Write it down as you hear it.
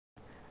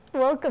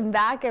Welcome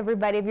back,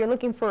 everybody. If you're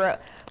looking for a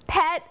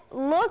pet,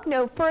 look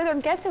no further.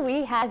 Guess who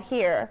we have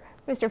here?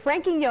 Mr.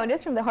 Frankie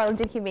Jonas from the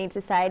Harlingen Humane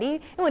Society,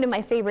 and one of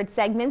my favorite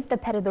segments, the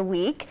Pet of the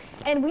Week.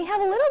 And we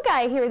have a little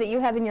guy here that you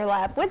have in your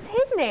lap. What's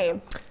his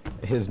name?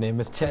 His name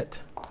is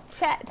Chet.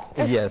 Chet.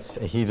 Yes,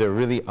 he's a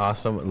really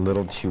awesome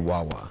little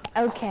Chihuahua.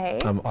 Okay.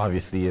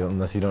 Obviously,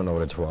 unless you don't know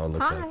what a Chihuahua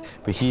looks Hi. like.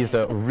 But he's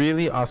a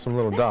really awesome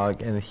little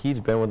dog, and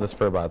he's been with us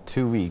for about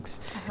 2 weeks.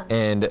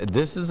 And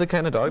this is the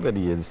kind of dog that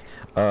he is.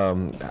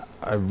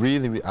 I've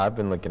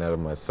been looking at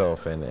him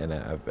myself, and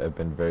I've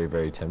been very,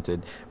 very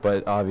tempted.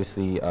 But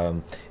obviously,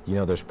 you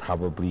know, there's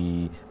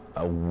probably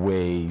a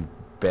way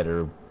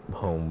better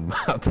home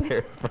out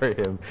there for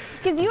him.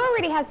 Because you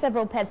already have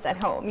several pets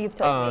at home, you've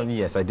told me.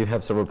 Yes, I do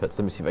have several pets.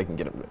 Let me see if I can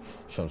get him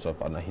to show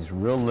himself out. Now, he's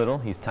real little,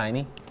 he's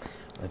tiny.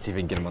 Let's see if I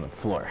can get him on the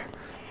floor.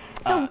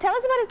 So tell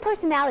us about his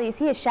personality. Is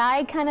he a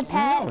shy kind of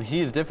pet? No, he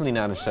is definitely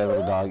not a shy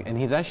little dog, and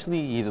he's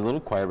a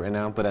little quiet right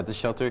now, but at the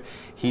shelter,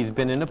 he's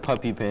been in a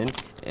puppy pen,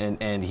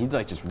 and he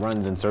like just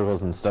runs in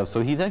circles and stuff,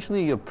 so he's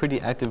actually a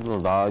pretty active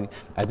little dog.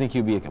 I think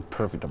he'd be like a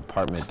perfect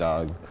apartment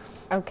dog.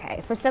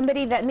 Okay, for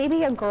somebody that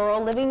maybe a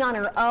girl living on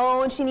her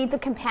own, she needs a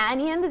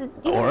companion.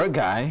 Or a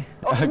guy.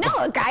 No,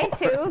 a guy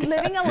too,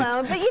 living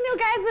alone. But you know,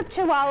 guys with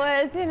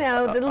chihuahuas, you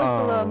know, they look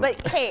alone.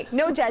 But hey,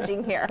 no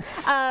judging here.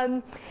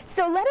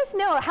 So let us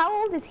know,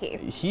 how old is he?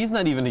 He's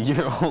not even a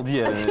year old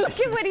yet. Look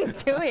at what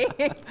he's doing.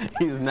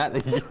 He's not a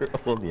year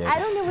old yet. I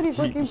don't know what he's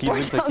looking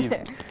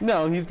for.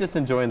 No, he's just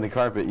enjoying the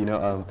carpet, you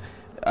know.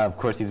 Of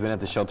course, he's been at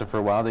the shelter for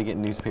a while. They get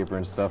newspaper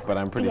and stuff, but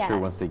I'm pretty sure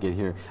once they get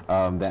here,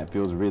 that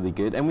feels really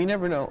good. And we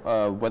never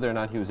know whether or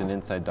not he was an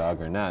inside dog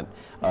or not.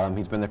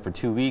 He's been there for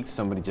 2 weeks.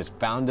 Somebody just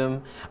found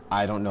him.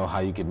 I don't know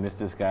how you could miss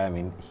this guy. I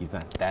mean, he's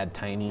not that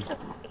tiny.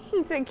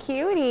 He's a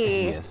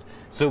cutie. Yes.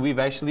 So we've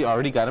actually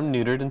already got him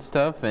neutered and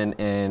stuff,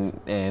 and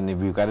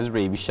we've got his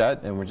rabies shot,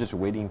 and we're just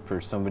waiting for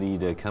somebody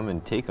to come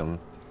and take him.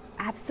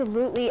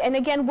 Absolutely. And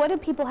again, what do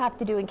people have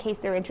to do in case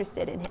they're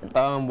interested in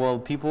him? Well,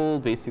 people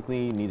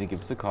basically need to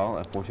give us a call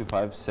at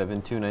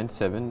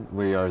 425-7297.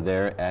 We are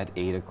there at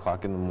 8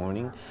 o'clock in the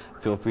morning.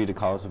 Feel free to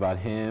call us about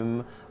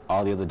him,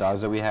 all the other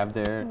dogs that we have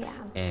there,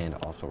 and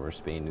also our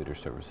spay and neuter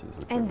services.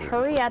 And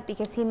hurry up,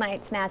 because he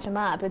might snatch him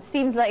up. It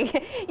seems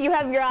like you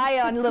have your eye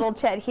on little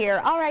Chet here.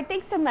 All right,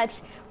 thanks so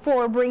much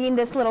for bringing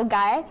this little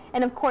guy.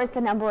 And of course, the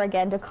number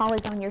again to call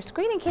is on your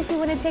screen in case you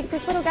want to take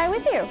this little guy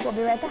with you. We'll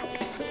be right back.